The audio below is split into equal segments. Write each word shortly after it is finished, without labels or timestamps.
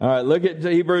All right, look at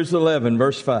Hebrews 11,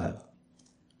 verse 5.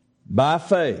 By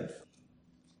faith,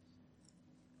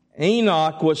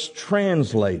 Enoch was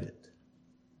translated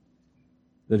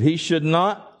that he should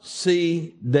not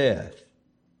see death,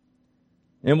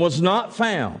 and was not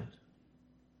found,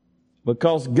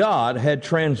 because God had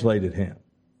translated him.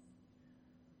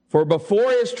 For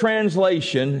before his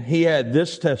translation, he had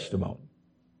this testimony,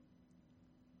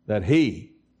 that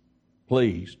he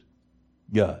pleased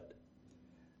God.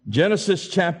 Genesis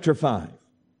chapter 5,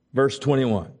 verse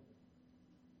 21.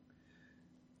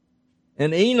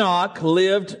 And Enoch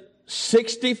lived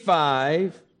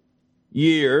 65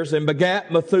 years and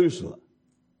begat Methuselah.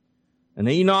 And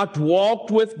Enoch walked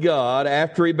with God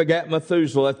after he begat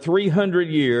Methuselah 300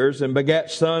 years and begat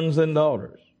sons and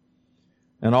daughters.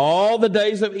 And all the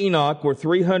days of Enoch were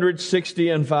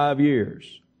 365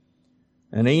 years.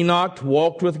 And Enoch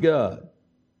walked with God,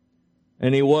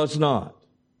 and he was not,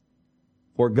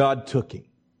 for God took him.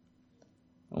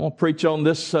 I want to preach on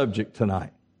this subject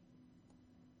tonight.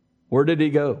 Where did he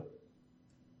go?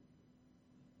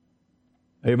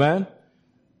 Amen?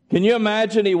 Can you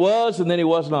imagine he was and then he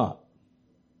was not?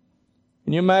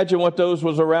 Can you imagine what those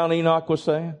was around Enoch was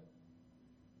saying?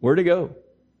 Where'd he go?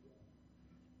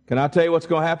 Can I tell you what's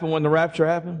going to happen when the rapture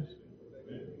happens?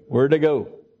 Where'd he go?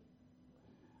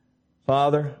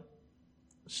 Father,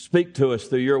 speak to us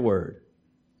through your word.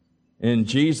 In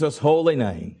Jesus' holy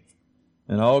name.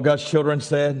 And all God's children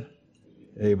said,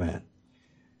 amen.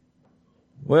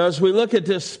 Well, as we look at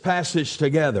this passage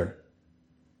together,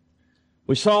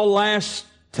 we saw last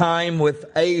time with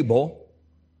Abel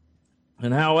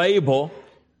and how Abel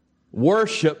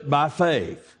worshiped by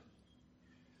faith.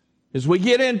 As we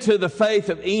get into the faith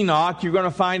of Enoch, you're going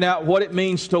to find out what it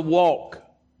means to walk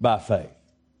by faith.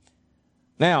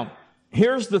 Now,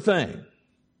 here's the thing.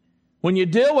 When you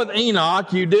deal with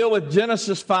Enoch, you deal with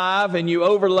Genesis 5 and you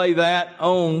overlay that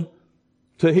on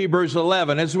to Hebrews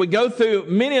 11. As we go through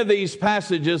many of these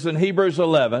passages in Hebrews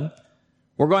 11,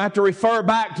 we're going to have to refer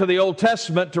back to the Old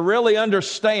Testament to really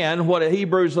understand what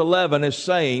Hebrews 11 is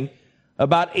saying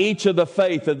about each of the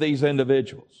faith of these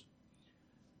individuals.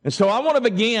 And so I want to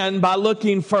begin by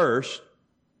looking first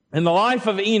in the life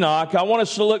of Enoch. I want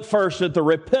us to look first at the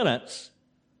repentance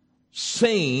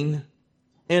seen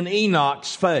in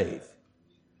Enoch's faith.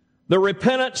 The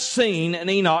repentance seen in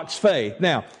Enoch's faith.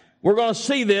 Now, we're going to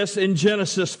see this in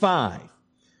Genesis 5.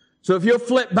 So if you'll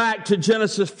flip back to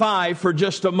Genesis 5 for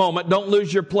just a moment, don't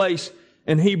lose your place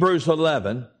in Hebrews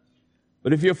 11.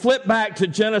 But if you flip back to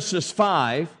Genesis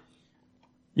 5,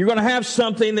 you're going to have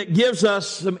something that gives us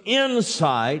some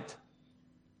insight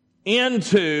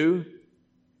into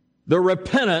the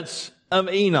repentance of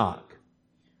Enoch.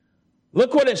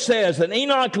 Look what it says. And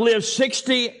Enoch lived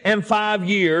 65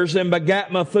 years and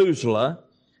begat Methuselah.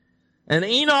 And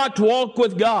Enoch walked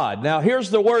with God. Now here's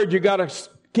the word you got to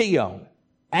key on.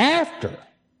 After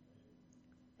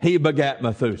he begat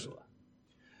Methuselah.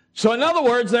 So in other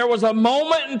words, there was a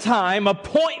moment in time, a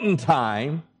point in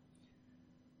time,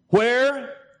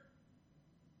 where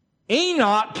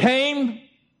Enoch came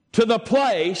to the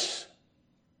place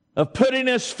of putting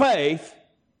his faith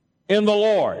in the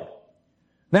Lord.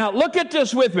 Now look at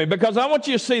this with me, because I want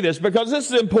you to see this, because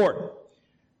this is important.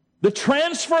 The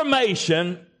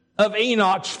transformation of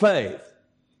Enoch's faith.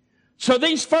 So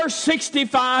these first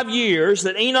 65 years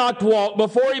that Enoch walked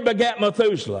before he begat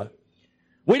Methuselah,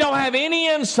 we don't have any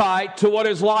insight to what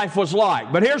his life was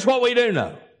like. But here's what we do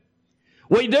know.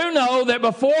 We do know that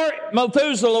before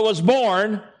Methuselah was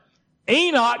born,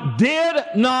 Enoch did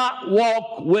not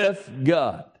walk with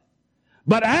God.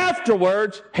 But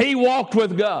afterwards, he walked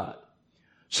with God.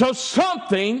 So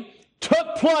something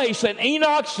took place in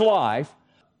Enoch's life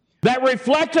that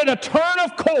reflected a turn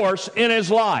of course in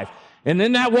his life. And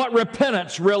isn't that what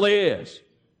repentance really is?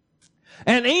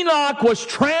 And Enoch was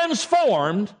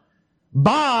transformed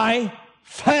by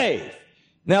faith.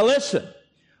 Now listen,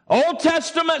 Old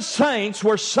Testament saints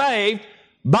were saved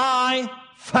by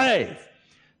faith.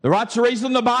 That's the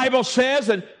reason the Bible says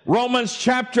in Romans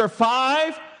chapter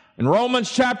 5 and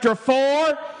Romans chapter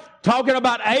 4, talking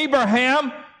about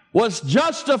Abraham was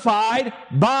justified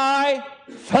by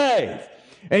faith.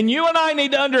 And you and I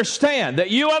need to understand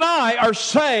that you and I are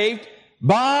saved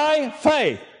by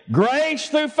faith. Grace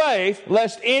through faith,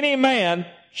 lest any man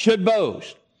should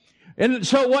boast. And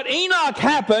so what Enoch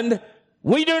happened,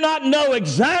 we do not know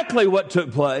exactly what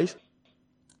took place.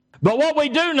 But what we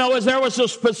do know is there was a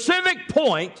specific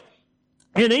point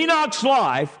in Enoch's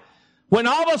life when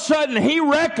all of a sudden he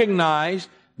recognized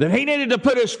that he needed to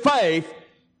put his faith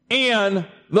in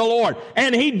the Lord.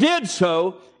 And he did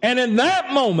so. And in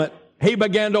that moment, he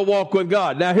began to walk with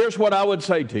God. Now, here's what I would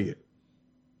say to you.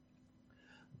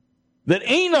 that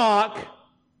Enoch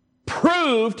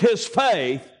proved his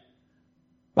faith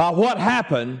by what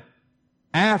happened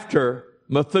after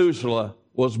Methuselah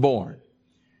was born.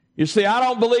 You see, I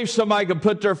don't believe somebody can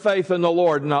put their faith in the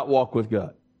Lord and not walk with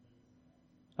God.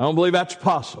 I don't believe that's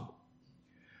possible.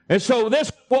 And so this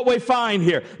is what we find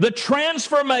here, the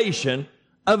transformation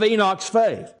of Enoch's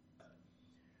faith.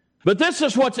 But this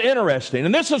is what's interesting,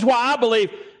 and this is why I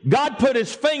believe God put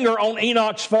his finger on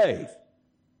Enoch's faith.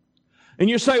 And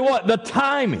you say, what? The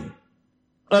timing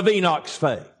of Enoch's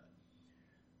faith.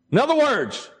 In other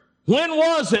words, when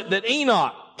was it that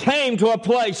Enoch came to a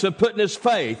place of putting his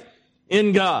faith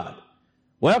in God?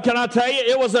 Well, can I tell you,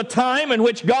 it was a time in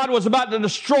which God was about to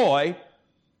destroy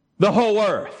the whole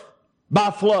earth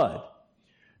by flood.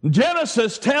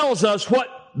 Genesis tells us what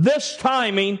this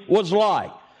timing was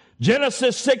like.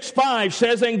 Genesis 6:5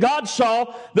 says, and God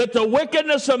saw that the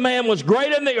wickedness of man was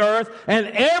great in the earth, and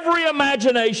every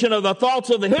imagination of the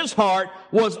thoughts of his heart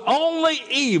was only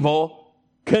evil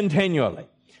continually.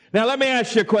 Now let me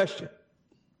ask you a question.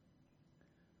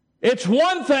 It's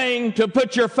one thing to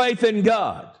put your faith in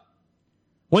God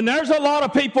when there's a lot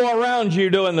of people around you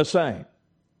doing the same.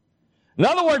 In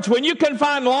other words, when you can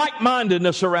find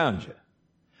like-mindedness around you,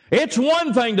 it's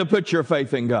one thing to put your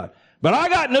faith in God. But I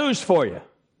got news for you.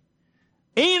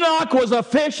 Enoch was a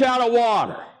fish out of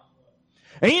water.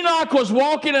 Enoch was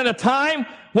walking in a time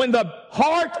when the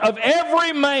heart of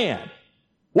every man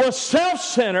was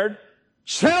self-centered,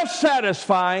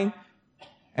 self-satisfying,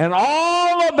 and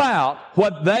all about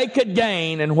what they could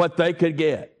gain and what they could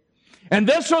get. And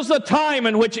this was the time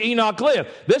in which Enoch lived.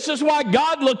 This is why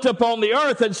God looked upon the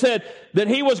earth and said that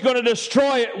he was going to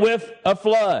destroy it with a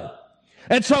flood.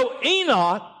 And so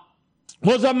Enoch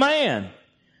was a man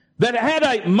that had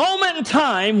a moment in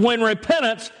time when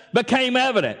repentance became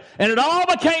evident. And it all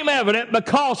became evident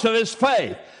because of his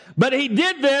faith. But he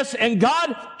did this, and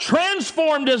God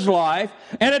transformed his life,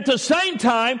 and at the same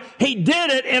time, he did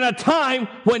it in a time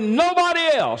when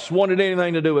nobody else wanted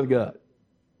anything to do with God.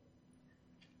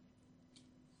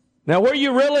 Now, where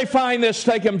you really find this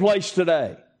taking place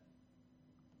today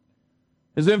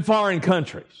is in foreign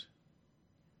countries.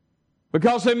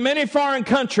 Because in many foreign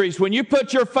countries, when you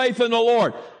put your faith in the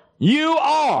Lord, you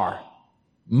are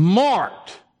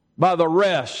marked by the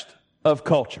rest of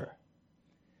culture.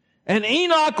 And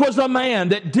Enoch was a man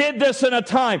that did this in a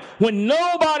time when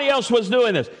nobody else was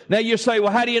doing this. Now you say,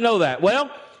 well, how do you know that? Well,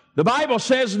 the Bible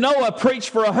says Noah preached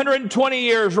for 120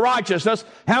 years righteousness.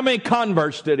 How many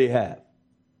converts did he have?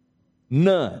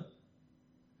 None.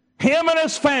 Him and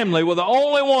his family were the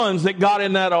only ones that got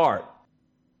in that ark.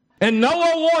 And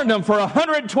Noah warned them for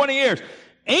 120 years.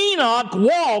 Enoch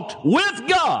walked with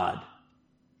God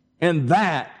in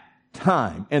that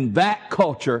time, in that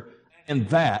culture, in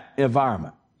that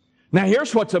environment. Now,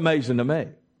 here's what's amazing to me.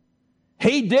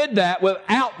 He did that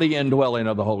without the indwelling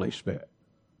of the Holy Spirit.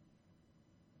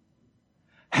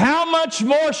 How much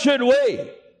more should we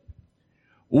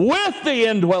with the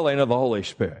indwelling of the Holy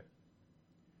Spirit?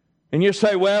 And you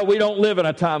say, well, we don't live in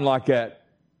a time like that.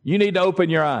 You need to open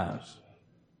your eyes.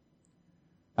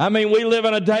 I mean, we live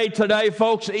in a day today,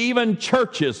 folks, even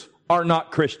churches are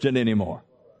not Christian anymore.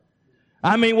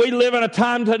 I mean, we live in a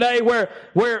time today where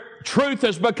truth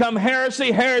has become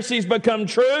heresy, heresy's become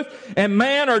truth, and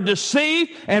man are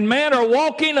deceived, and man are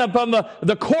walking upon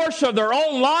the course of their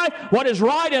own life, what is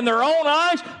right in their own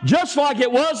eyes, just like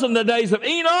it was in the days of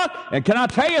Enoch. And can I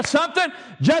tell you something?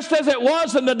 Just as it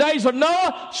was in the days of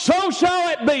Noah, so shall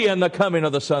it be in the coming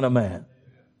of the Son of Man.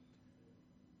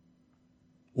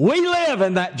 We live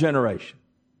in that generation.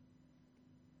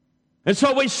 And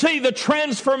so we see the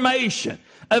transformation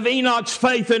of Enoch's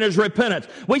faith in his repentance.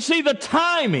 We see the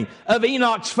timing of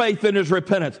Enoch's faith in his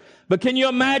repentance. But can you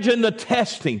imagine the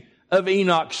testing of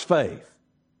Enoch's faith?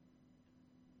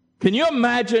 Can you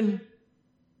imagine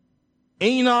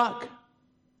Enoch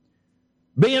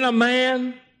being a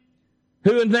man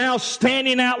who is now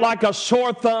standing out like a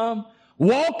sore thumb,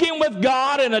 walking with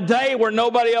God in a day where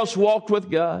nobody else walked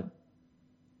with God?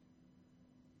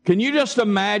 Can you just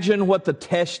imagine what the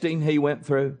testing he went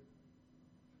through?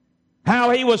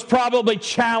 How he was probably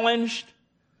challenged,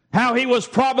 how he was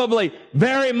probably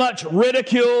very much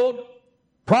ridiculed,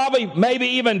 probably maybe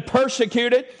even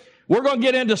persecuted. We're going to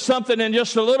get into something in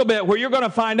just a little bit where you're going to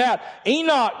find out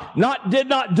Enoch did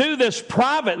not do this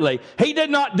privately. He did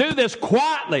not do this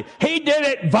quietly. He did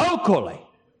it vocally.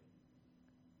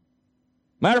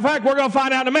 Matter of fact, we're going to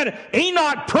find out in a minute.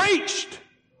 Enoch preached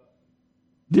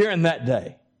during that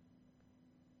day.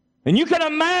 And you can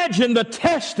imagine the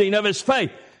testing of his faith.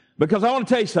 Because I want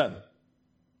to tell you something.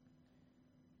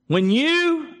 When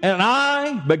you and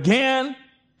I began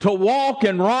to walk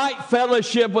in right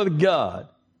fellowship with God,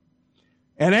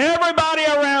 and everybody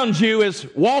around you is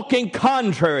walking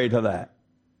contrary to that,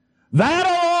 that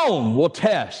alone will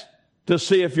test to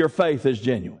see if your faith is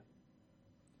genuine.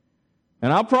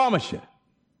 And I promise you,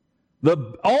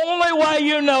 the only way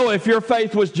you know if your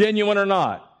faith was genuine or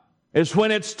not is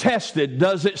when it's tested,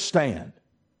 does it stand?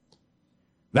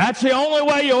 That's the only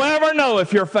way you'll ever know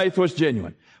if your faith was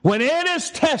genuine. When it is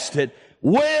tested,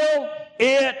 will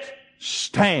it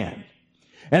stand?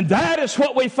 And that is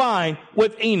what we find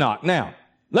with Enoch. Now,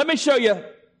 let me show you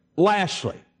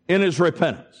lastly, in his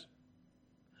repentance,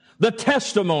 the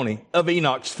testimony of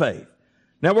Enoch's faith.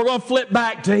 Now we're going to flip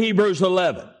back to Hebrews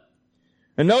 11.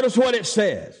 And notice what it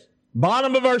says.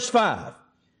 Bottom of verse 5.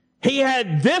 He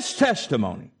had this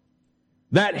testimony,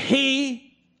 that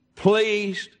he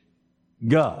pleased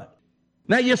God.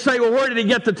 Now you say, well, where did he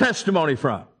get the testimony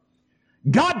from?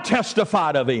 God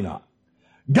testified of Enoch.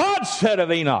 God said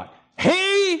of Enoch,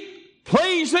 he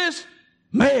pleases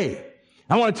me.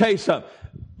 I want to tell you something.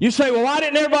 You say, well, why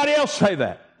didn't everybody else say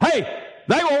that? Hey,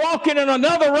 they were walking in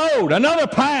another road, another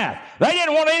path. They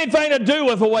didn't want anything to do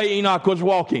with the way Enoch was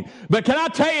walking. But can I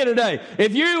tell you today,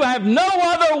 if you have no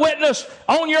other witness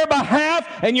on your behalf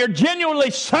and you're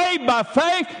genuinely saved by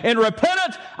faith and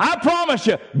repentance, I promise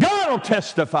you, God will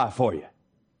testify for you.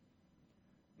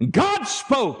 God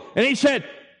spoke, and he said,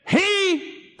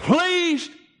 he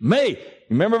pleased me.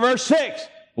 Remember verse 6?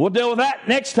 We'll deal with that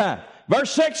next time.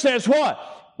 Verse 6 says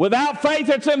what? Without faith,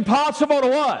 it's impossible to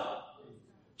what?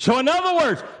 So in other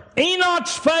words,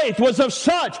 Enoch's faith was of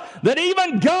such that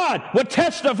even God would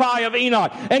testify of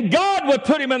Enoch, and God would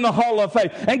put him in the hall of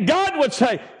faith, and God would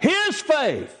say, his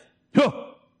faith,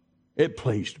 it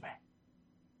pleased me.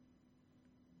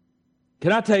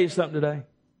 Can I tell you something today?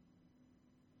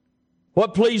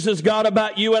 What pleases God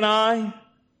about you and I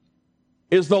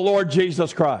is the Lord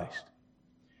Jesus Christ.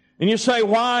 And you say,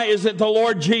 why is it the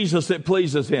Lord Jesus that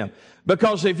pleases him?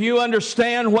 Because if you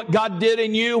understand what God did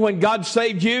in you when God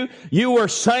saved you, you were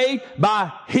saved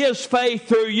by his faith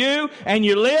through you, and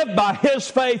you live by his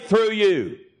faith through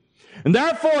you. And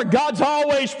therefore, God's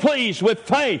always pleased with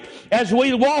faith as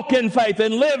we walk in faith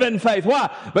and live in faith. Why?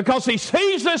 Because he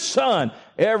sees his Son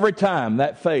every time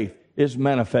that faith is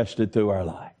manifested through our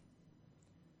life.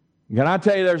 Can I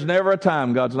tell you, there's never a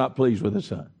time God's not pleased with his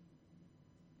Son.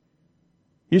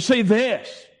 You see,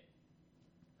 this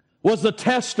was the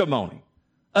testimony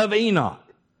of Enoch.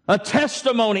 A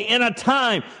testimony in a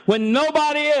time when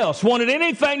nobody else wanted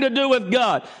anything to do with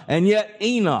God. And yet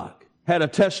Enoch had a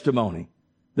testimony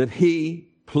that he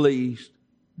pleased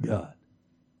God.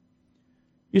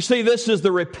 You see, this is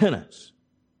the repentance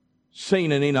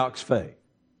seen in Enoch's faith.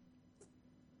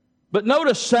 But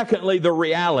notice, secondly, the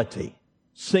reality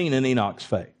seen in Enoch's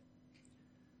faith.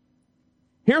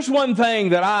 Here's one thing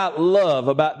that I love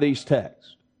about these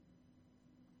texts.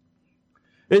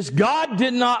 Is God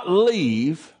did not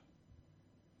leave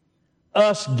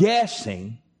us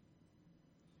guessing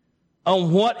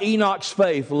on what Enoch's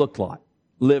faith looked like,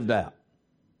 lived out.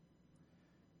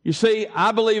 You see,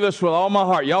 I believe this with all my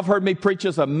heart. Y'all have heard me preach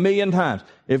this 1,000,000 times.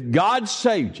 If God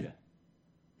saved you,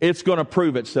 it's going to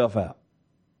prove itself out.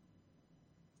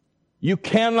 You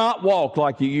cannot walk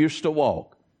like you used to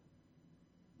walk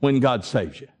when God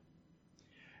saves you.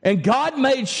 And God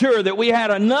made sure that we had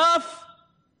enough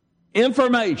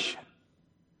information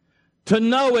to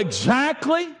know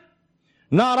exactly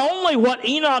not only what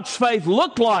Enoch's faith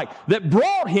looked like that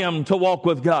brought him to walk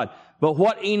with God, but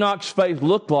what Enoch's faith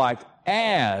looked like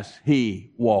as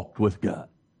he walked with God.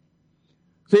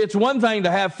 See, it's one thing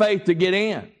to have faith to get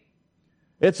in.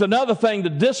 It's another thing to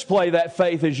display that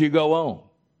faith as you go on.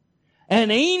 And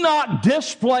Enoch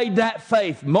displayed that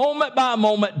faith moment by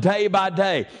moment, day by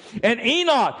day. And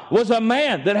Enoch was a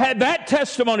man that had that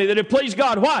testimony that it pleased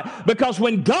God. Why? Because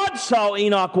when God saw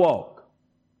Enoch walk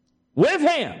with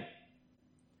him,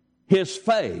 his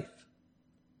faith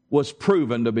was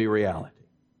proven to be reality.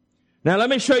 Now let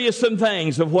me show you some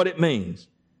things of what it means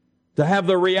to have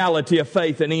the reality of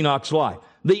faith in Enoch's life.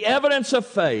 The evidence of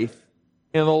faith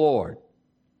in the Lord.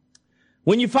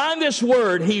 When you find this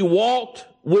word, he walked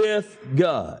with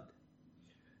God.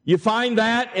 You find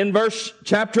that in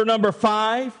chapter number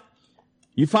 5.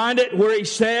 You find it where he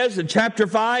says in chapter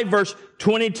 5, verse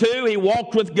 22, he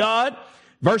walked with God.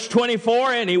 Verse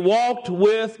 24, and he walked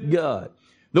with God.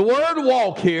 The word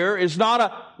walk here is not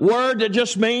a word that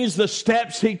just means the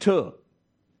steps he took.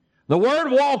 The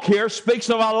word walk here speaks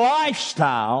of a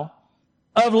lifestyle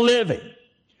of living.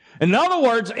 In other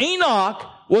words, Enoch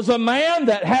was a man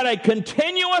that had a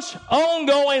continuous,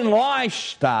 ongoing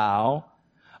lifestyle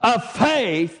of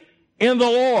faith in the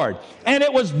Lord. And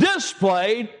it was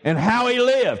displayed in how he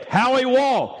lived, how he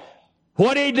walked,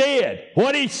 what he did,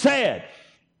 what he said.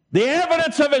 The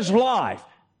evidence of his life.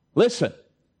 Listen,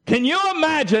 can you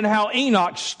imagine how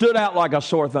Enoch stood out like a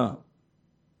sore thumb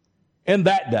in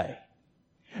that day?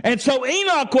 And so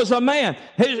Enoch was a man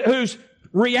whose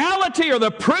reality or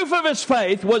the proof of his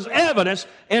faith was evidence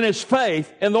in his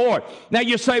faith in the Lord. Now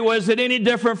you say, well, is it any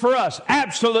different for us?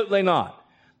 Absolutely not.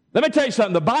 Let me tell you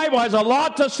something. The Bible has a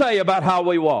lot to say about how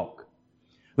we walk.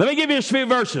 Let me give you a few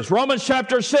verses. Romans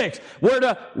chapter 6,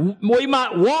 we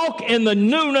might walk in the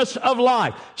newness of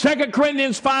life. 2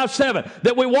 Corinthians 5:7,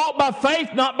 that we walk by faith,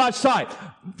 not by sight.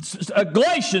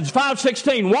 Galatians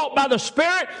 5:16, walk by the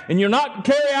Spirit, and you're not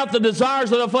carry out the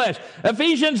desires of the flesh.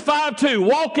 Ephesians 5:2,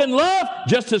 walk in love,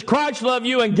 just as Christ loved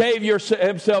you and gave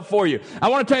himself for you. I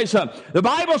want to tell you something. The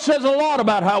Bible says a lot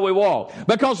about how we walk,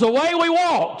 because the way we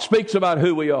walk speaks about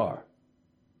who we are.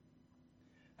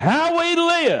 How we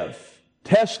live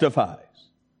testifies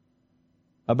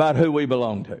about who we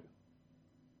belong to.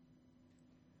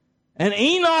 And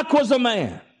Enoch was a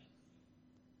man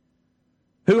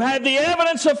who had the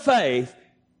evidence of faith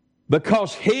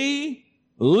because he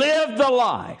lived the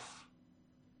life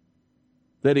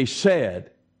that he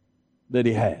said that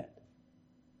he had.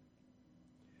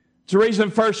 It's the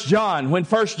reason when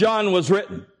 1 John was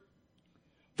written,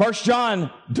 1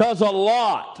 John does a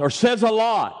lot or says a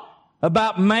lot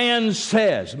about man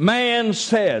says. But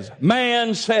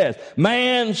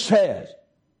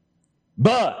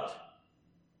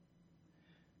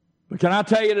can I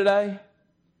tell you today,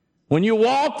 when you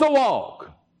walk the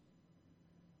walk,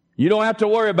 you don't have to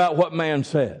worry about what man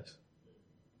says.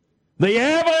 The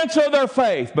evidence of their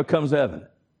faith becomes evident.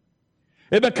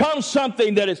 It becomes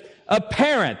something that is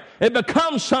apparent. It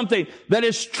becomes something that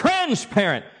is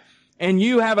transparent. And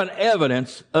you have an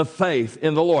evidence of faith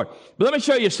in the Lord. But let me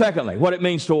show you, secondly, what it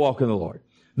means to walk in the Lord.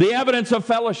 The evidence of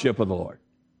fellowship with the Lord.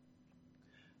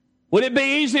 Would it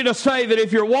be easy to say that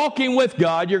if you're walking with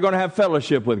God, you're going to have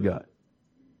fellowship with God?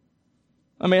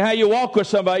 I mean, how you walk with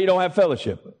somebody you don't have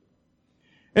fellowship with.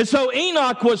 And so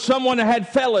Enoch was someone that had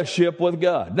fellowship with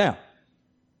God. Now,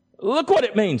 look what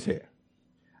it means here.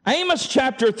 Amos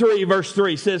chapter 3, verse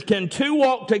 3 says, can two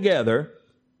walk together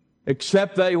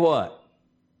except they what?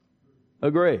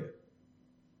 Agree.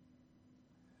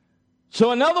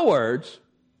 So in other words,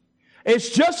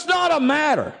 it's just not a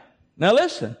matter. Now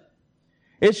listen.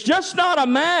 It's just not a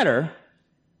matter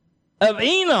of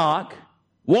Enoch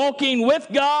walking with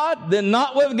God, then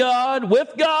not with God,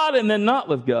 and then not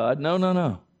with God.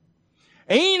 No.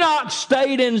 Enoch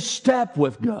stayed in step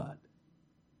with God.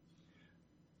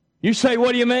 You say,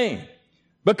 what do you mean?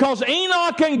 Because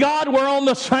Enoch and God were on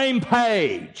the same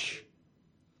page.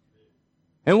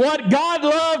 And what God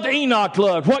loved, Enoch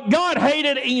loved. What God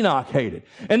hated, Enoch hated.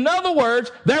 In other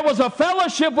words, there was a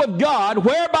fellowship with God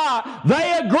whereby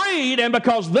they agreed, and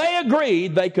because they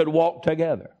agreed, they could walk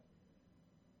together.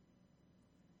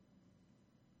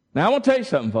 Now, I want to tell you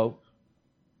something, folks.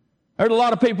 There's a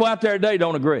lot of people out there today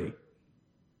don't agree.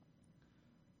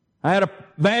 I had an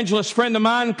evangelist friend of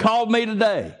mine called me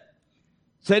today.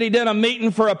 Said he did a meeting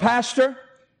for a pastor,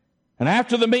 and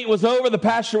after the meeting was over, the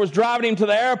pastor was driving him to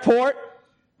the airport.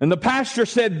 And the pastor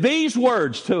said these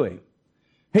words to him.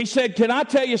 He said, can I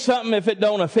tell you something if it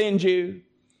don't offend you?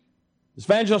 This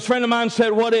evangelist friend of mine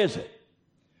said, what is it?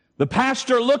 The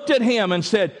pastor looked at him and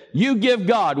said, you give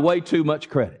God way too much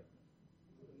credit.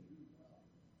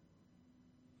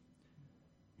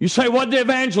 You say, what did the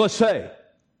evangelist say?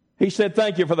 He said,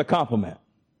 thank you for the compliment.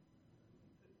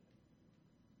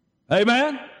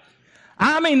 Amen?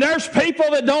 I mean, there's people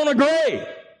that don't agree.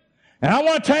 And I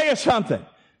want to tell you something.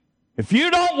 If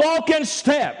you don't walk in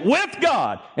step with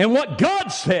God and what God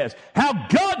says, how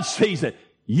God sees it,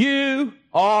 you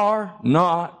are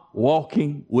not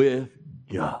walking with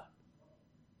God.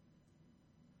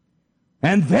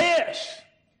 And this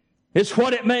is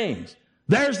what it means.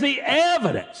 There's the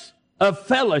evidence of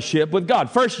fellowship with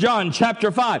God. 1 John chapter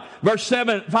 5, verse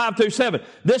 5 through 7.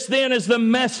 This then is the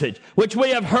message which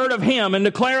we have heard of him and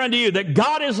declare unto you that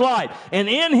God is light, and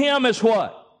in him is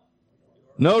what?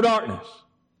 No darkness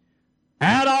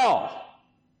at all.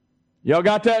 Y'all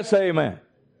got that? Say amen.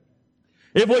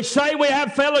 If we say we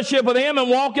have fellowship with him and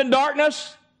walk in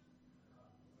darkness,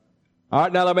 all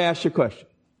right, now let me ask you a question.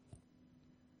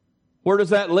 Where does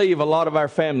that leave a lot of our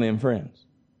family and friends?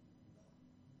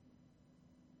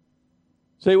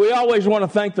 See, we always want to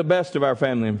think the best of our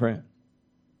family and friends.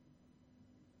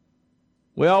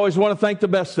 We always want to think the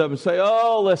best of them and say,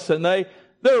 oh, listen, they're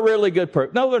a really good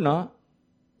person. No, they're not.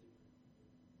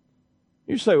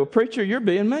 You say, well, preacher, you're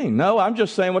being mean. No, I'm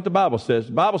just saying what the Bible says.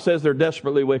 The Bible says they're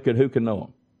desperately wicked. Who can know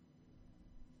them?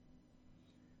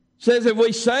 It says if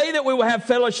we say that we will have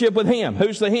fellowship with him,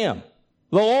 who's the him?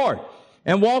 The Lord.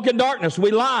 and walk in darkness,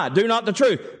 we lie, do not the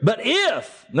truth. But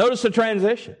if, notice the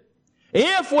transition,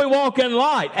 if we walk in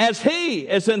light as He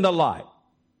is in the light,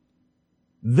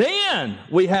 then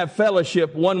we have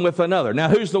fellowship one with another. Now,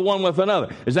 who's the one with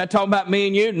another? Is that talking about me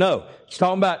and you? No. It's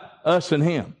talking about us and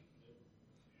Him.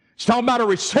 It's talking about a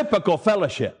reciprocal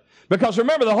fellowship. Because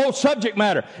remember, the whole subject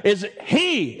matter is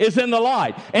He is in the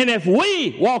light. And if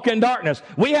we walk in darkness,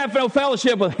 we have no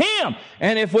fellowship with Him.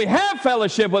 And if we have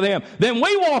fellowship with Him, then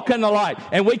we walk in the light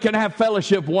and we can have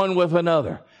fellowship one with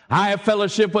another. I have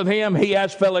fellowship with Him. He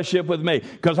has fellowship with me.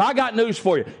 Because I got news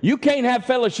for you. You can't have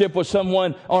fellowship with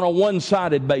someone on a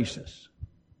one-sided basis.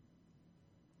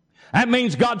 That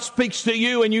means God speaks to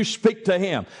you and you speak to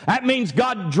Him. That means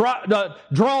God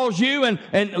draws you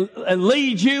and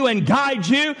leads you and guides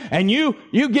you, and you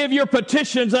give your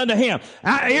petitions unto Him.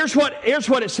 Here's what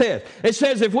it says. It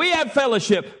says, if we have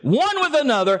fellowship one with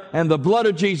another, and the blood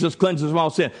of Jesus cleanses from all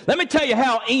sin. Let me tell you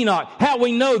how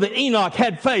we know that Enoch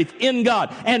had faith in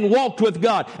God and walked with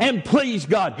God and pleased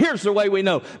God. Here's the way we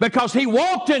know. Because he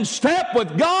walked in step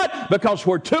with God, because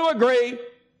where two agree,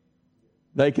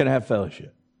 they can have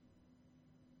fellowship.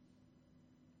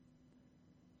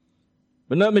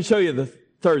 But let me show you the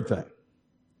third thing.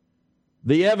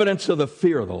 The evidence of the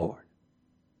fear of the Lord.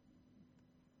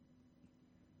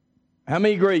 How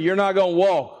many agree you're not going to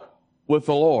walk with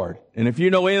the Lord? And if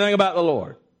you know anything about the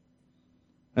Lord,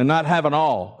 and not have an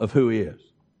awe of who He is.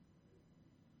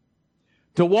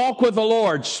 To walk with the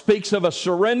Lord speaks of a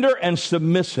surrender and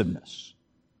submissiveness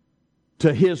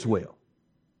to His will.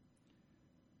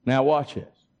 Now watch this.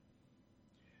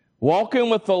 Walking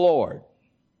with the Lord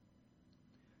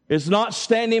is not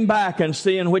standing back and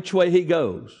seeing which way He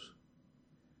goes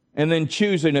and then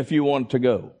choosing if you want to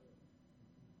go.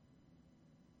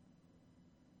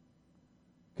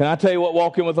 Can I tell you what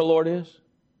walking with the Lord is?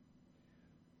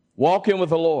 Walking with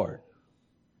the Lord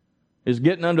is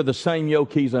getting under the same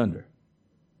yoke He's under.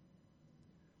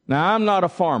 Now, I'm not a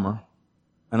farmer,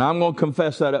 and I'm going to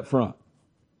confess that up front.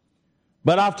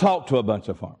 But I've talked to a bunch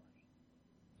of farmers.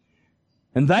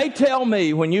 And they tell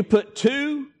me when you put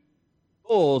two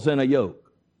bulls in a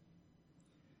yoke,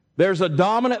 there's a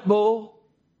dominant bull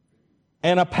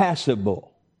and a passive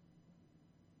bull.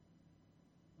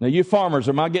 Now, you farmers,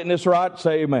 am I getting this right?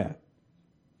 Say amen.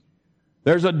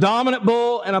 There's a dominant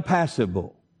bull and a passive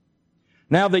bull.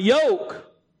 Now, the yoke,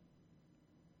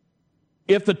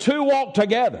 if the two walk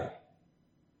together,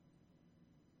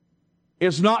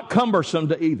 is not cumbersome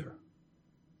to either.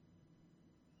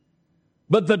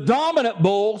 But the dominant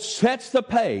bull sets the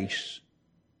pace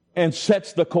and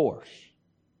sets the course.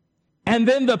 And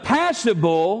then the passive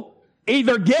bull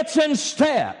either gets in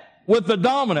step with the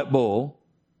dominant bull,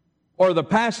 or the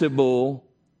passive bull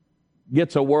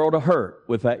gets a world of hurt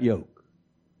with that yoke.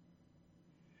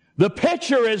 The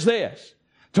picture is this.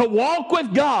 To walk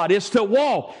with God is to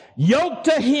walk yoked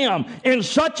to Him in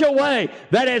such a way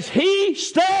that as He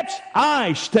steps,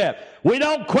 I step. We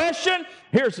don't question.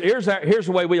 Here's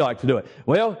the way we like to do it.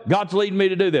 Well, God's leading me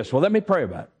to do this. Well, let me pray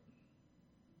about it.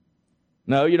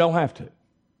 No, you don't have to.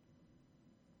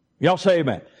 Y'all say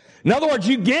amen. In other words,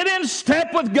 you get in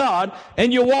step with God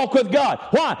and you walk with God.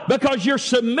 Why? Because you're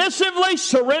submissively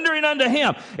surrendering unto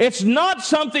Him. It's not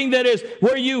something that is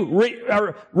where you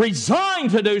are resigned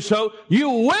to do so. You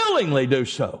willingly do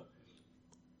so.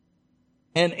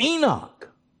 And Enoch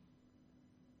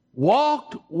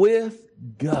walked with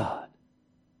God.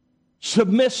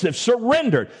 Submissive,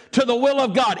 surrendered to the will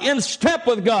of God, in step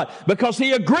with God, because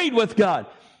he agreed with God.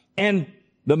 And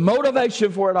the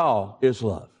motivation for it all is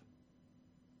love.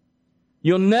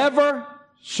 You'll never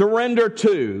surrender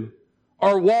to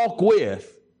or walk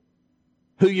with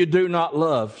who you do not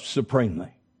love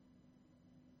supremely.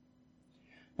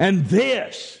 And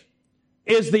this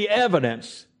is the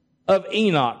evidence of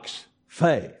Enoch's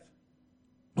faith.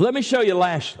 Let me show you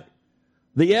lastly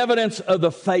the evidence of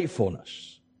the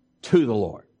faithfulness to the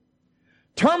Lord.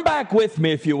 Turn back with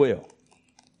me, if you will,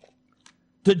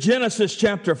 to Genesis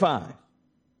chapter 5.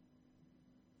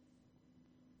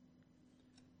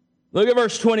 Look at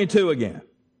verse 22 again.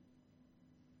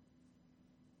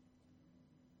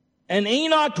 And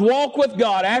Enoch walked with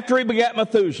God after he begat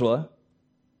Methuselah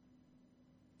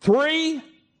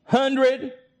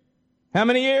 300, how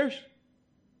many years?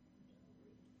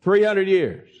 300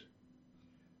 years.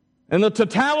 And the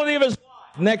totality of his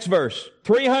life, next verse,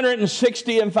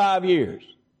 365 years.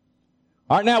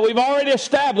 All right, now we've already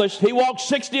established he walked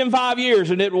 65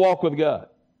 years and didn't walk with God.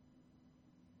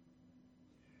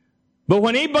 But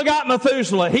when he begot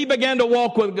Methuselah, he began to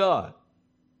walk with God.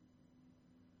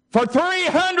 For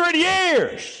 300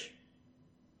 years,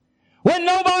 when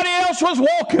nobody else was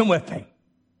walking with him.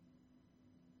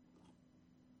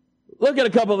 Look at a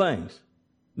couple of things.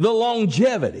 The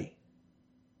longevity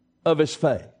of his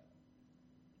faith.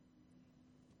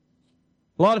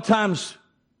 A lot of times,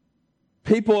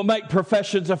 people will make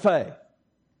professions of faith.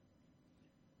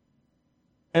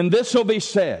 And this will be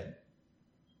said.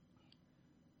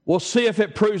 We'll see if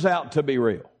it proves out to be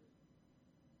real.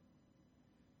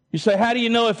 You say, how do you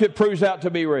know if it proves out to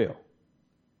be real?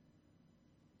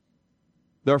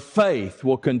 Their faith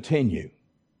will continue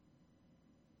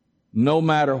no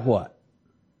matter what.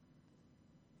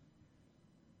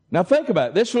 Now think about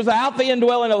it. This was without the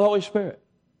indwelling of the Holy Spirit.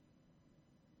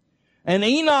 And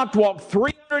Enoch walked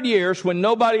 300 years when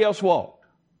nobody else walked.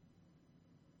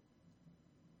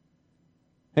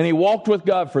 And he walked with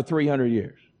God for 300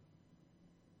 years.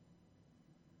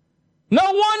 No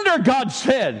wonder God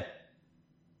said,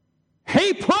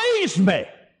 He pleased me.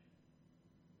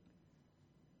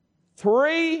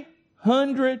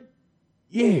 300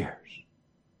 years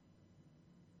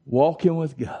walking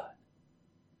with God.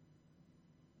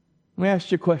 Let me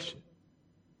ask you a question.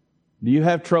 Do you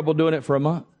have trouble doing it for a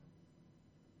month?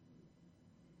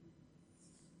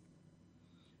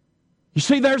 You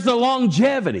see, there's the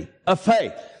longevity of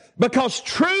faith. Because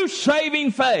true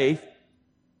saving faith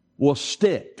will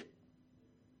stick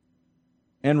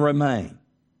and remain.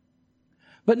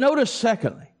 But notice,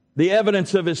 secondly, the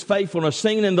evidence of his faithfulness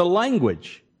seen in the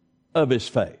language of his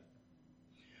faith.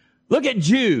 Look at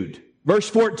Jude, verse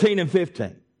 14 and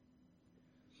 15.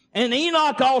 And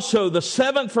Enoch also, the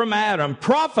seventh from Adam,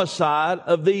 prophesied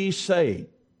of these saying,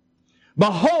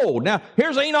 Behold, now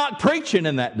here's Enoch preaching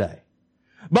in that day.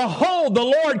 Behold, the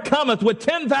Lord cometh with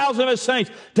 10,000 of his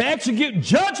saints to execute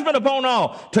judgment upon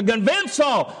all, to convince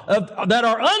all that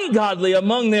are ungodly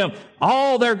among them,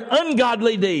 all their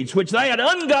ungodly deeds, which they had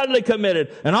ungodly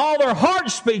committed, and all their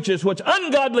hard speeches, which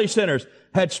ungodly sinners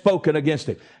had spoken against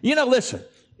him. You know, listen,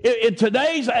 in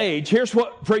today's age, here's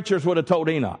what preachers would have told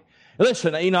Enoch.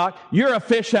 Listen, Enoch, you're a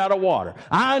fish out of water.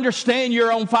 I understand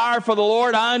you're on fire for the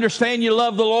Lord. I understand you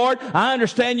love the Lord. I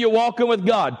understand you're walking with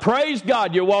God. Praise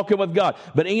God, you're walking with God.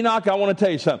 But Enoch, I want to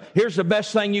tell you something. Here's the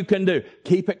best thing you can do.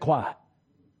 Keep it quiet.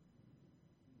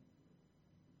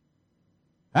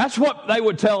 That's what they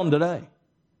would tell him today.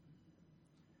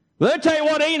 Let me tell you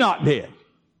what Enoch did.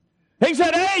 He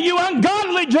said, hey, you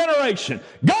ungodly generation,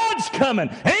 God's coming,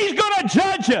 and He's going to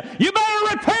judge you. You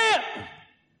better repent.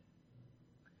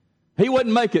 He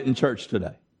wouldn't make it in church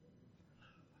today.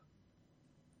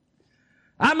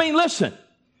 I mean, listen,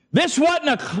 this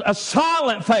wasn't a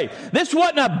silent faith. This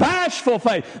wasn't a bashful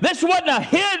faith. This wasn't a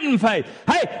hidden faith.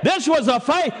 Hey, this was a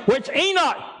faith which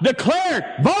Enoch declared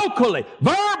vocally,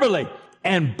 verbally,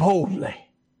 and boldly,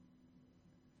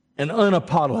 and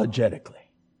unapologetically.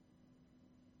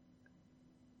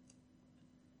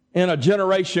 In a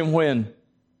generation when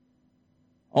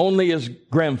only his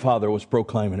grandfather was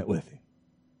proclaiming it with him.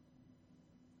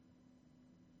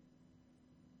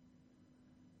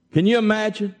 Can you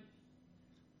imagine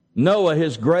Noah,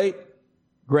 his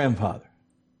great-grandfather?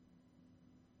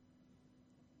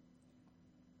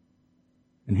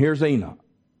 And here's Enoch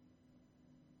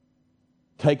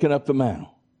taking up the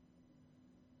mantle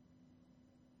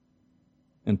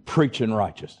and preaching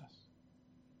righteousness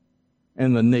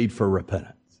and the need for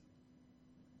repentance.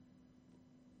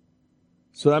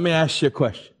 So let me ask you a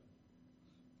question.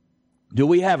 Do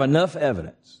we have enough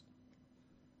evidence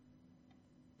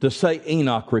to say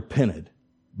Enoch repented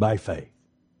by faith?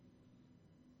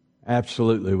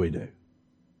 Absolutely we do.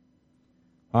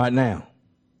 All right, now.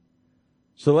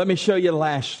 So let me show you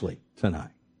lastly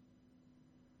tonight.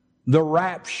 The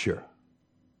rapture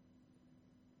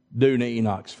due to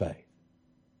Enoch's faith.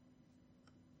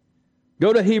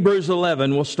 Go to Hebrews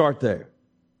 11. We'll start there.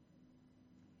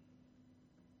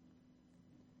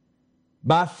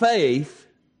 By faith,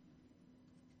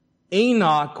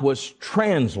 Enoch was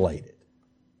translated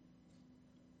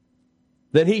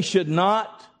that he should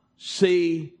not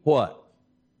see what?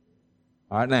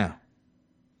 All right, now.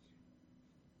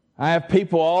 I have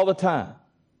people all the time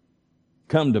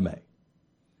come to me.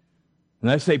 And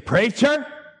they say, preacher,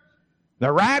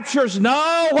 the rapture's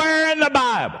nowhere in the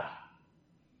Bible.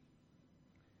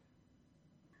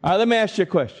 All right, let me ask you a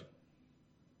question.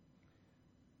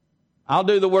 I'll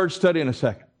do the word study in a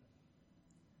second.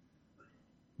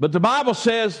 But the Bible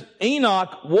says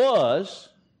Enoch was.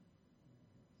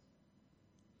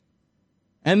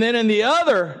 And then in the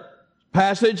other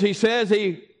passage, he says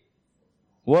he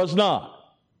was not.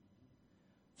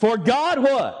 For God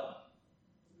what?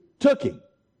 Took him.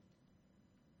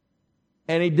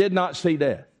 And he did not see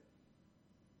death.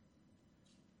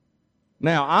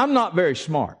 Now, I'm not very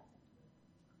smart.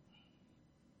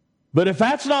 But if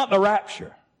that's not the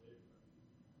rapture,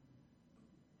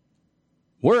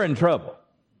 we're in trouble.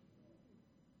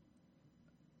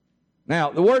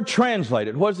 Now, the word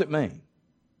translated, what does it mean?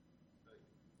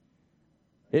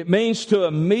 It means to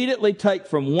immediately take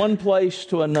from one place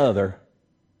to another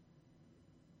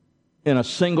in a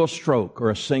single stroke or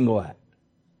a single act.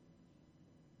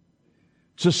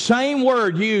 It's the same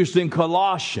word used in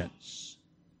Colossians,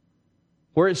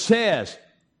 where it says,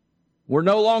 we're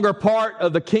no longer part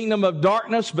of the kingdom of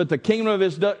darkness, but the kingdom of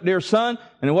His dear Son.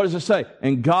 And what does it say?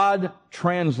 And God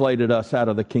translated us out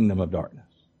of the kingdom of darkness.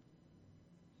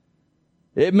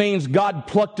 It means God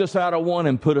plucked us out of one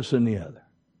and put us in the other.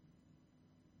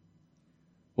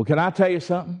 Well, can I tell you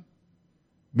something?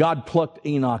 God plucked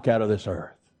Enoch out of this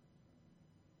earth.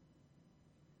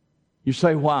 You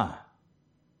say, why?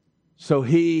 So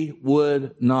he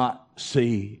would not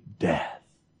see death.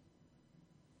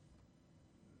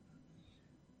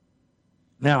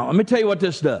 Now, let me tell you what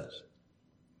this does.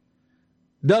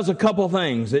 It does a couple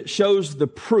things. It shows the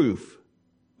proof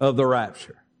of the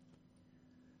rapture.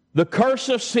 The curse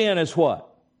of sin is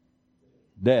what?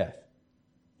 Death.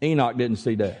 Enoch didn't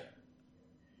see death.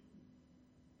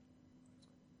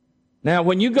 Now,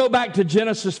 when you go back to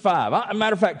Genesis 5,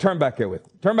 matter of fact, turn back there with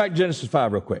me. Turn back to Genesis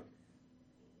 5 real quick.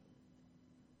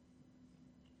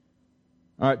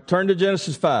 All right, turn to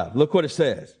Genesis 5. Look what it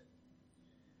says.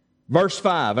 Verse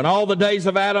 5, and all the days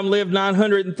of Adam lived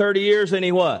 930 years, and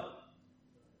he what?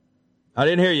 I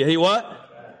didn't hear you. He what?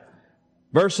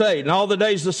 Verse 8, and all the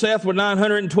days of Seth were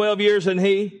 912 years, and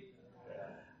he?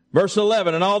 Verse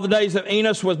 11, and all the days of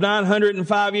Enos was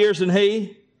 905 years, and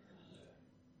he?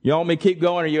 You want me to keep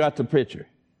going, or you got the picture?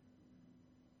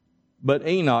 But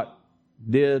Enoch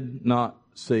did not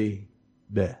see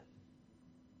death.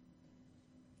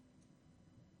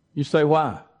 You say,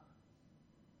 why?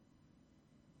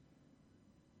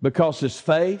 Because his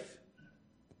faith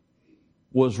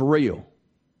was real.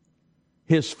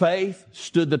 His faith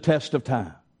stood the test of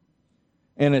time.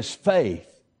 And his faith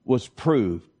was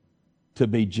proved to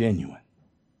be genuine.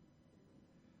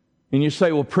 And you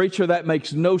say, well, preacher, that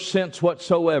makes no sense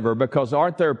whatsoever, because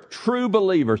aren't there true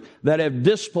believers that have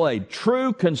displayed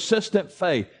true, consistent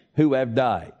faith who have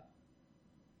died?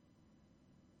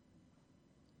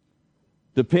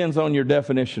 Depends on your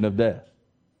definition of death.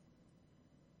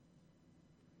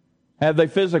 Have they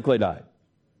physically died?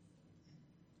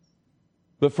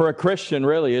 But for a Christian,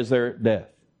 really, is there death?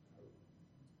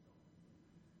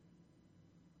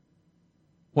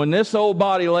 When this old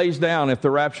body lays down, if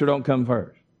the rapture don't come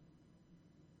first,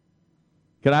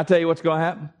 can I tell you what's going to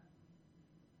happen?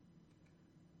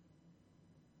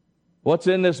 What's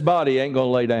in this body ain't going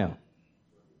to lay down.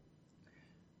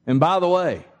 And by the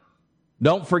way,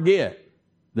 don't forget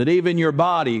that even your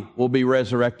body will be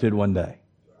resurrected one day.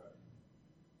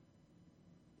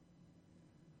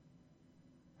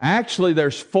 Actually,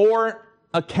 there's 4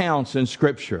 accounts in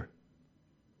Scripture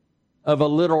of a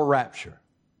little rapture.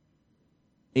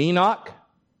 Enoch,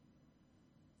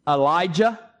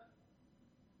 Elijah,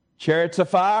 chariots of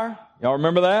fire. Y'all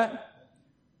remember that?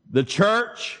 The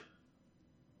church.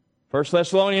 1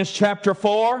 Thessalonians chapter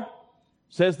 4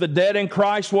 says the dead in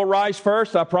Christ will rise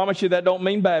first. I promise you that don't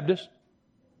mean Baptist.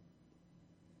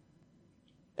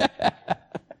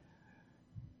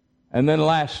 And then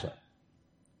lastly,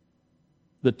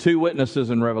 the 2 witnesses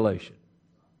in Revelation.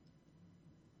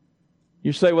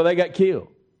 You say, well, they got killed,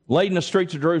 laid in the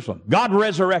streets of Jerusalem. God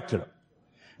resurrected them.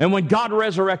 And when God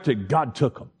resurrected, God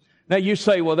took them. Now you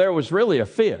say, well, there was really a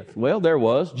 5th. Well, there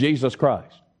was Jesus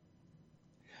Christ.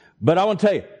 But I want to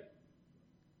tell you,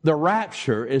 the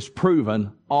rapture is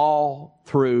proven all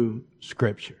through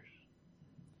Scriptures.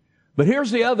 But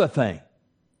here's the other thing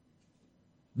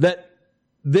that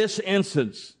this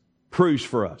instance proves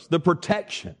for us. The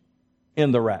protection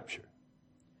in the rapture.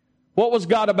 What was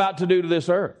God about to do to this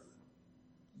earth?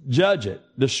 Judge it,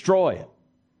 destroy it.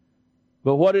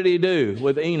 But what did He do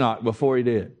with Enoch before He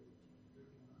did?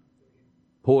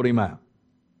 Pulled him out.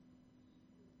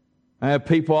 I have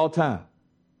people all the time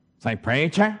say,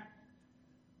 preacher,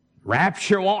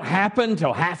 rapture won't happen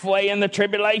till halfway in the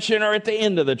tribulation or at the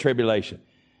end of the tribulation.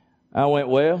 I went,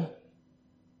 well,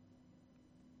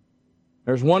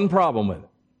 there's one problem with it.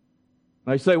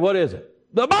 They say, what is it?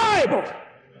 The Bible!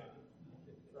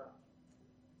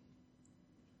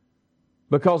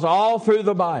 Because all through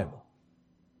the Bible,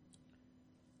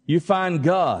 you find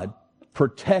God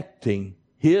protecting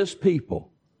His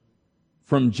people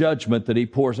from judgment that He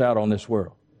pours out on this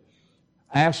world.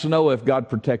 Ask Noah if God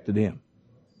protected him.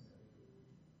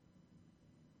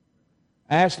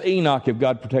 Ask Enoch if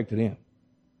God protected him.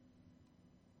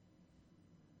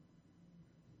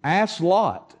 Ask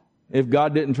Lot if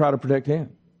God didn't try to protect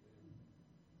him.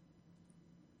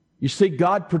 You see,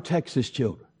 God protects His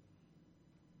children.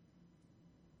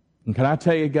 And can I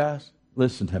tell you guys,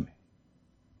 listen to me.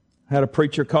 I had a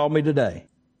preacher call me today.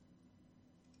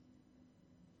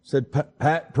 Said,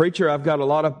 Pat, preacher, I've got a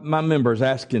lot of my members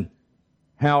asking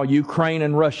how Ukraine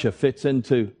and Russia fits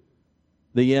into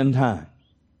the end times.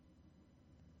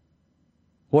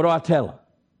 What do I tell them?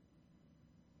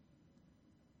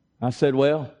 I said,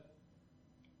 well,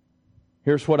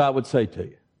 here's what I would say to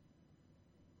you.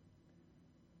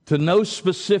 To know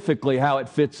specifically how it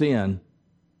fits in,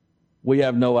 we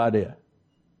have no idea.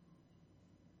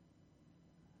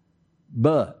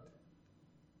 But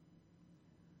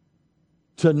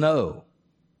to know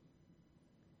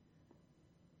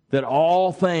that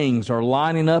all things are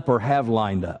lining up or have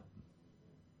lined up,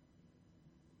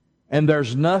 and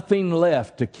there's nothing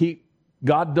left to keep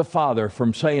God the Father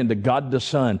from saying to God the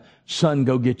Son, Son,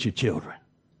 go get your children.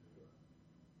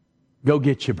 Go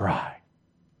get your bride.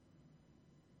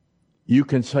 You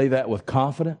can say that with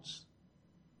confidence,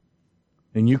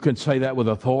 and you can say that with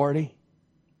authority.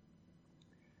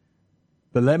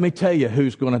 But let me tell you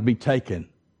who's going to be taken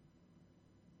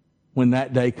when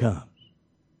that day comes.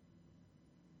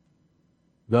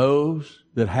 Those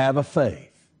that have a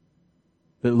faith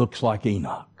that looks like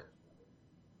Enoch.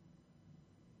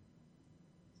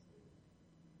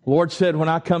 The Lord said, when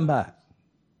I come back,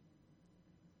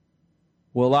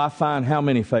 will I find how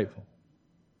many faithful?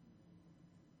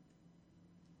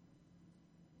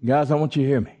 Guys, I want you to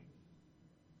hear me.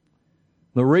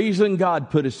 The reason God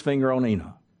put His finger on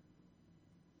Enoch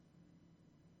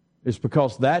is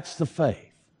because that's the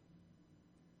faith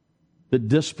that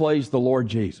displays the Lord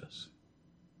Jesus.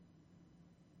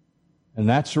 And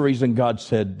that's the reason God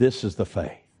said, this is the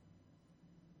faith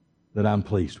that I'm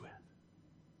pleased with.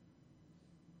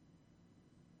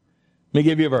 Let me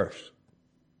give you a verse.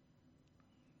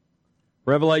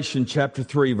 Revelation chapter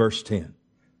 3, verse 10.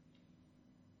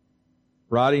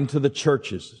 Writing to the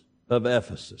churches of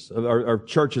Ephesus, or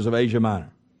churches of Asia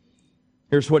Minor.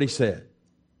 Here's what he said.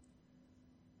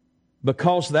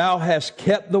 Because thou hast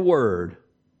kept the word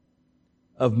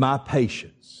of my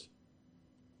patience.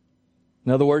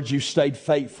 In other words, you stayed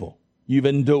faithful. You've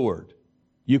endured.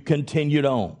 You continued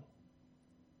on.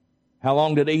 How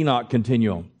long did Enoch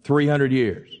continue on? 300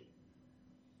 years.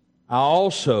 I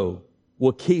also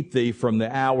will keep thee from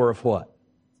the hour of what?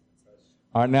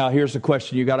 All right, now here's the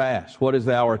question you got to ask. What is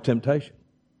the hour of temptation?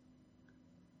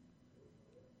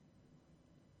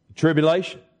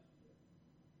 Tribulation.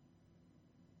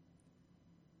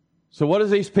 So what does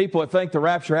these people that think the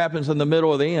rapture happens in the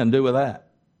middle of the end do with that?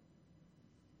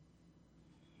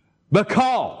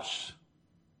 Because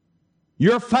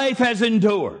your faith has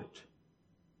endured.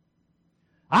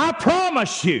 I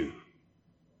promise you,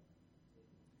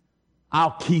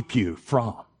 I'll keep you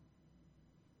from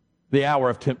the hour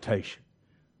of temptation,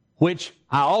 which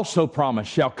I also promise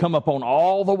shall come upon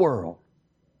all the world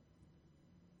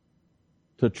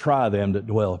to try them that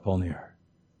dwell upon the earth.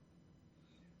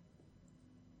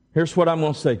 Here's what I'm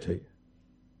going to say to you.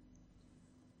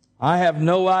 I have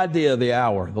no idea the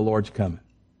hour the Lord's coming.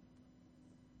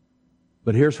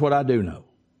 But here's what I do know.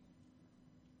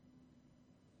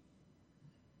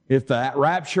 If that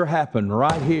rapture happened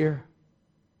right here,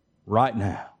 right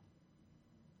now,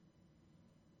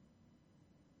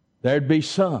 there'd be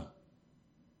some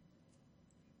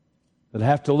that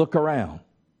have to look around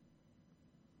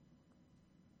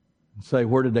and say,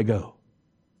 where did they go?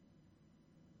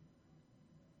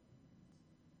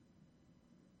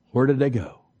 Where did they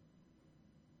go?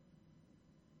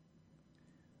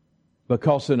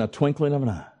 Because in a twinkling of an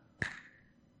eye,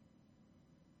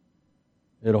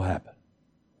 it'll happen.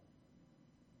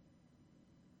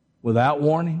 Without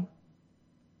warning.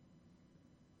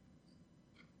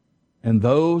 And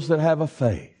those that have a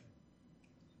faith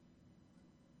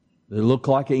that look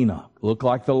like Enoch, look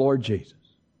like the Lord Jesus,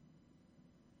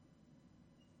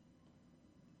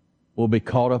 will be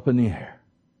caught up in the air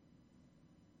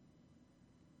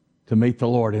to meet the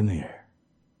Lord in the air.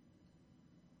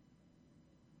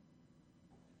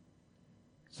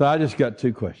 So I just got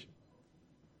two questions.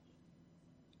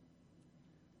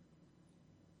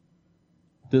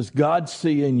 Does God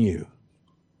see in you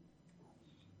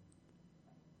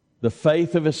the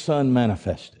faith of His Son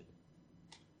manifested,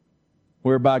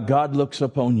 whereby God looks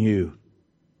upon you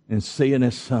and seeing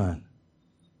His Son,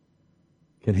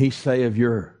 can He say of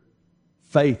your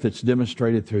faith that's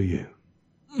demonstrated through you,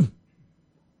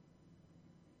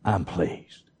 I'm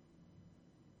pleased?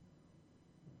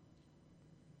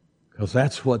 Because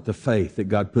that's what the faith that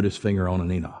God put His finger on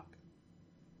in Enoch.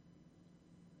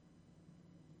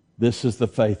 This is the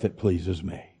faith that pleases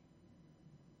me.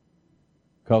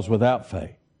 Because without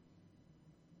faith,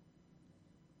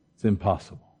 it's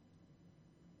impossible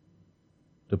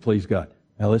to please God.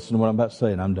 Now listen to what I'm about to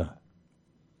say and I'm done.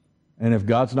 And if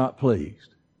God's not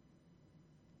pleased,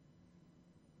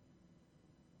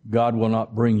 God will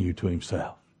not bring you to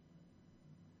Himself.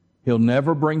 He'll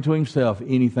never bring to Himself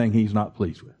anything He's not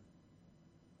pleased with.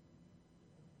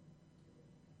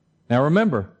 Now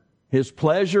remember, His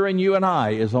pleasure in you and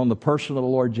I is on the person of the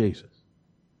Lord Jesus.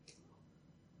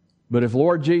 But if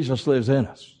Lord Jesus lives in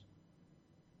us,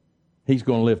 He's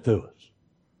going to live through us.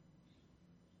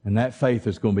 And that faith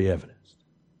is going to be evidenced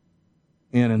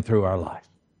in and through our life.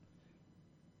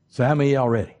 So how many of y'all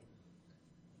ready?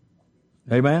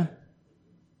 Amen?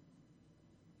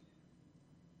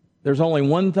 There's only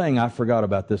one thing I forgot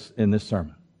about this in this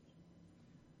sermon.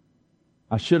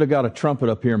 I should have got a trumpet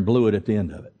up here and blew it at the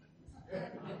end of it.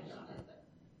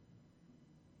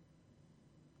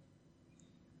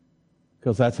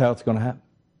 Because that's how it's going to happen.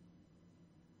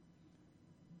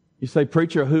 You say,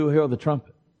 preacher, who will hear the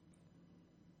trumpet?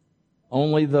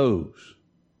 Only those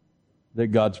that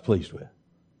God's pleased with.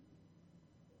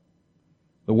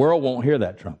 The world won't hear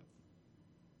that trumpet.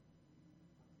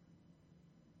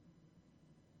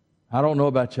 I don't know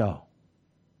about y'all,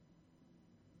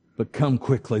 but come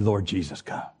quickly, Lord Jesus,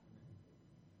 come.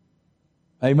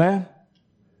 Amen?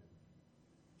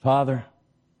 Father,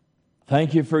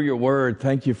 thank you for your word.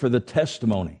 Thank you for the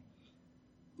testimony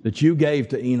that you gave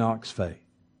to Enoch's faith.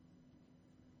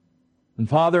 And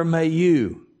Father, may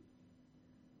you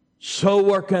so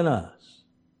work in us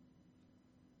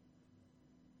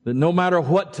that no matter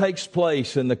what takes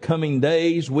place in the coming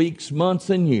days, weeks, months,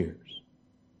 and years,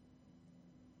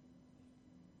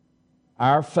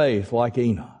 our faith, like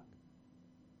Enoch,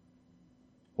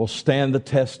 will stand the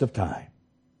test of time.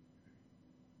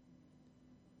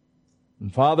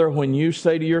 And Father, when you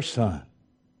say to your son,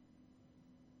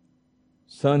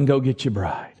 son, go get your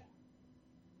bride.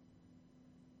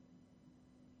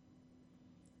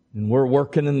 And we're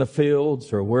working in the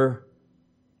fields or we're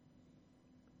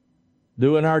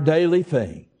doing our daily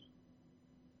things.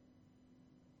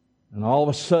 And all of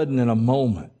a sudden in a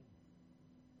moment,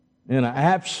 in an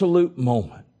absolute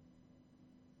moment,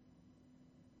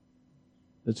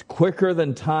 that's quicker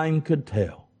than time could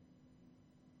tell,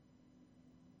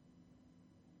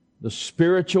 the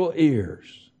spiritual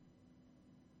ears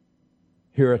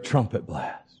hear a trumpet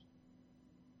blast.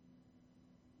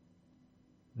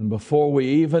 And before we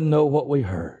even know what we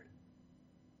heard,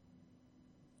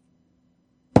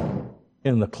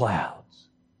 in the clouds,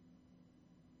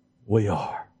 we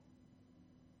are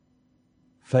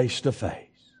face to face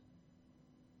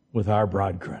with our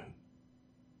bridegroom.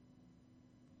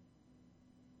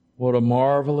 What a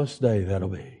marvelous day that'll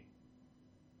be.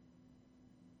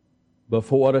 But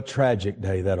for what a tragic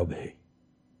day that'll be.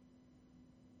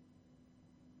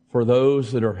 For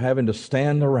those that are having to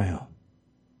stand around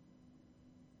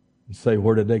and say,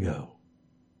 where did they go?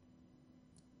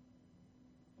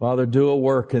 Father, do a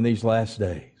work in these last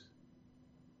days.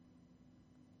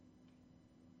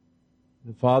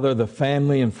 Father, the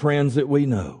family and friends that we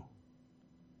know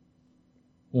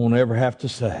won't ever have to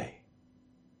say,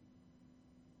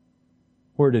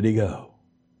 where did he go?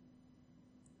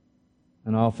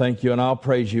 And I'll thank you and I'll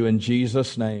praise you in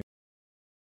Jesus' name.